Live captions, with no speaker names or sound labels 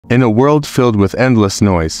In a world filled with endless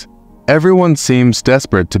noise, everyone seems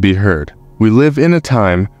desperate to be heard. We live in a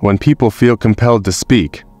time when people feel compelled to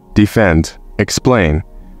speak, defend, explain,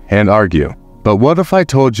 and argue. But what if I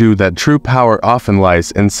told you that true power often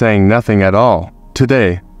lies in saying nothing at all?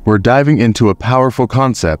 Today, we're diving into a powerful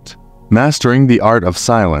concept, mastering the art of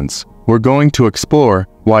silence. We're going to explore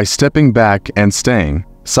why stepping back and staying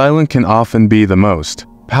silent can often be the most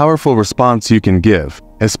powerful response you can give,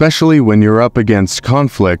 especially when you're up against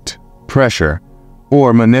conflict, pressure,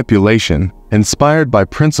 or manipulation. Inspired by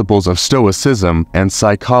principles of Stoicism and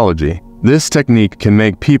psychology, this technique can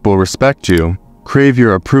make people respect you, crave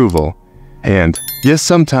your approval, and, yes,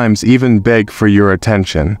 sometimes even beg for your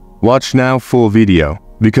attention. Watch now full video,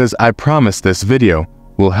 because I promise this video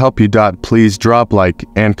will help you. Please drop like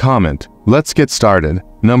and comment. Let's get started.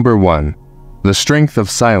 Number 1. The strength of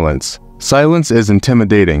silence. Silence is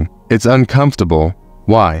intimidating. It's uncomfortable.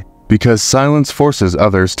 Why? Because silence forces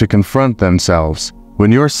others to confront themselves.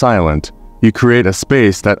 When you're silent, you create a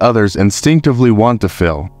space that others instinctively want to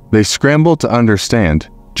fill. They scramble to understand,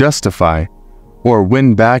 justify, or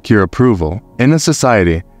win back your approval. In a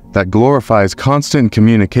society that glorifies constant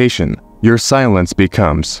communication, your silence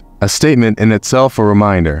becomes a statement in itself, a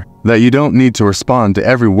reminder that you don't need to respond to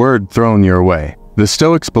every word thrown your way. The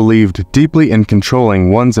Stoics believed deeply in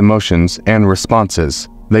controlling one's emotions and responses.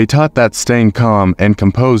 They taught that staying calm and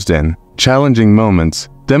composed in challenging moments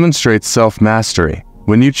demonstrates self-mastery.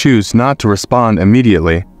 When you choose not to respond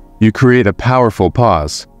immediately, you create a powerful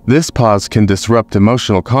pause. This pause can disrupt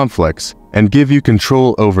emotional conflicts and give you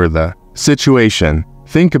control over the situation.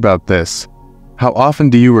 Think about this. How often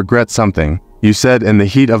do you regret something you said in the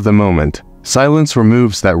heat of the moment? Silence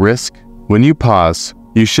removes that risk. When you pause,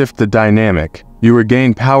 you shift the dynamic. You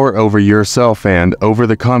regain power over yourself and over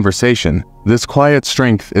the conversation. This quiet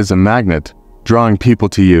strength is a magnet, drawing people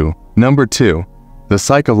to you. Number 2. The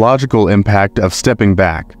psychological impact of stepping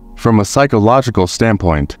back. From a psychological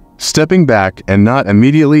standpoint, stepping back and not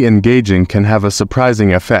immediately engaging can have a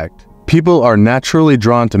surprising effect. People are naturally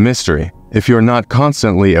drawn to mystery. If you're not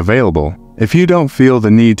constantly available, if you don't feel the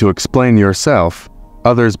need to explain yourself,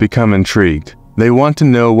 others become intrigued. They want to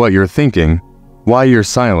know what you're thinking, why you're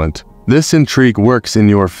silent. This intrigue works in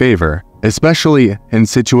your favor, especially in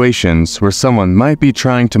situations where someone might be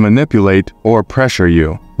trying to manipulate or pressure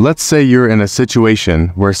you. Let's say you're in a situation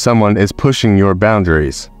where someone is pushing your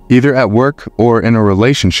boundaries, either at work or in a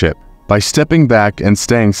relationship. By stepping back and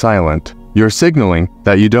staying silent, you're signaling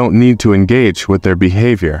that you don't need to engage with their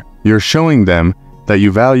behavior. You're showing them that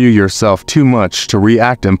you value yourself too much to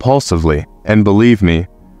react impulsively. And believe me,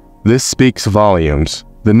 this speaks volumes.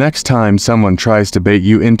 The next time someone tries to bait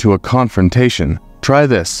you into a confrontation, try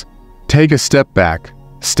this. Take a step back,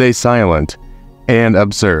 stay silent, and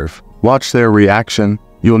observe. Watch their reaction.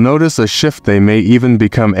 You'll notice a shift. They may even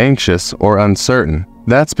become anxious or uncertain.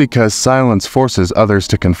 That's because silence forces others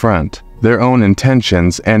to confront their own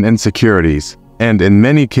intentions and insecurities. And in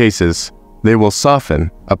many cases, they will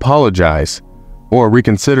soften, apologize, or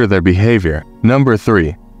reconsider their behavior. Number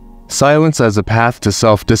 3. Silence as a path to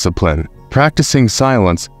self-discipline. Practicing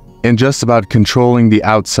silence isn't just about controlling the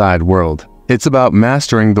outside world. It's about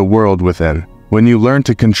mastering the world within. When you learn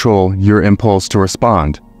to control your impulse to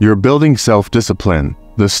respond, you're building self-discipline.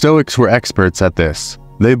 The Stoics were experts at this.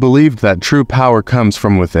 They believed that true power comes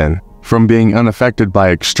from within, from being unaffected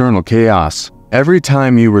by external chaos. Every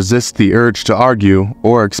time you resist the urge to argue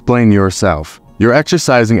or explain yourself, you're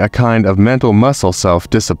exercising a kind of mental muscle,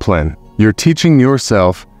 self-discipline. You're teaching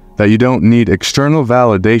yourself that you don't need external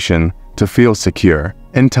validation to feel secure.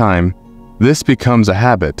 In time, this becomes a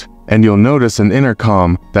habit, and you'll notice an inner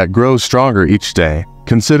calm that grows stronger each day.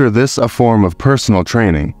 Consider this a form of personal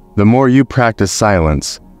training. The more you practice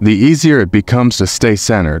silence, the easier it becomes to stay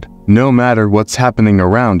centered. No matter what's happening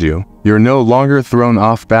around you, you're no longer thrown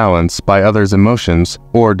off balance by others' emotions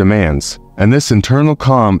or demands. And this internal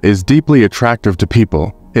calm is deeply attractive to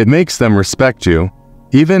people. It makes them respect you,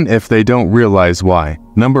 even if they don't realize why.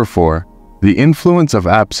 Number 4. The influence of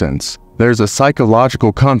absence. There's a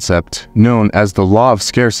psychological concept known as the law of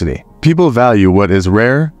scarcity. People value what is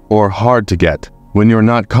rare or hard to get. When you're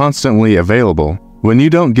not constantly available, when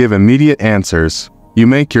you don't give immediate answers, you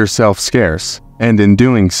make yourself scarce, and in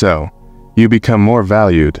doing so, you become more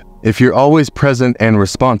valued. If you're always present and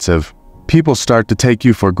responsive, people start to take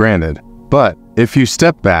you for granted. But if you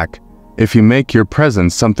step back, if you make your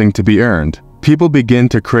presence something to be earned, people begin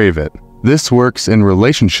to crave it. This works in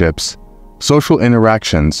relationships, social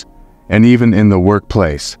interactions, and even in the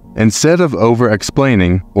workplace. Instead of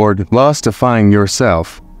over-explaining or loss-defying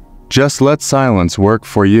yourself, just let silence work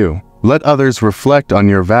for you. Let others reflect on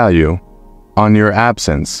your value, on your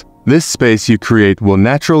absence, This space you create will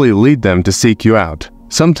naturally lead them to seek you out,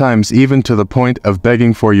 sometimes even to the point of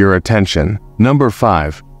begging for your attention. Number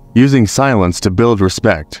 5. Using silence to build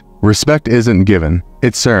respect. Respect isn't given,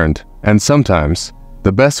 it's earned, and sometimes,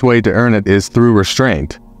 the best way to earn it is through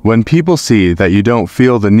restraint. When people see that you don't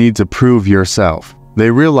feel the need to prove yourself,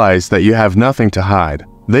 they realize that you have nothing to hide.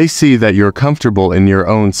 They see that you're comfortable in your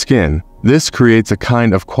own skin. This creates a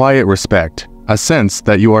kind of quiet respect, a sense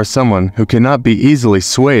that you are someone who cannot be easily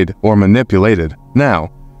swayed or manipulated. Now,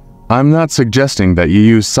 I'm not suggesting that you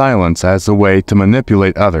use silence as a way to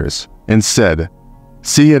manipulate others. Instead,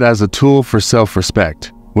 see it as a tool for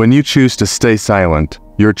self-respect. When you choose to stay silent,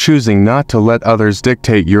 you're choosing not to let others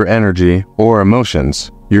dictate your energy or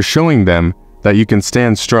emotions. You're showing them that you can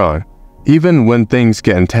stand strong, even when things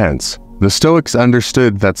get intense. The Stoics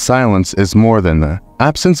understood that silence is more than the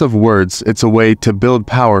absence of words, it's a way to build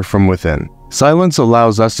power from within. Silence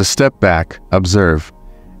allows us to step back, observe,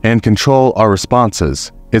 and control our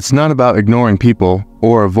responses. It's not about ignoring people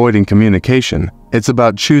or avoiding communication. It's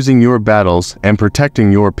about choosing your battles and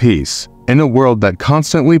protecting your peace. In a world that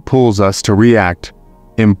constantly pulls us to react,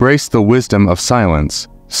 embrace the wisdom of silence.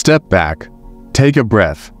 Step back, take a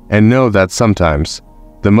breath, and know that sometimes,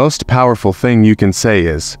 the most powerful thing you can say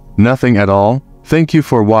is nothing at all. Thank you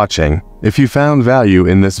for watching. If you found value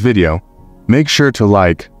in this video, make sure to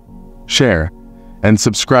like, share, and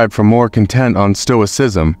subscribe for more content on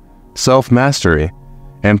Stoicism, self-mastery,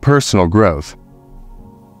 and personal growth.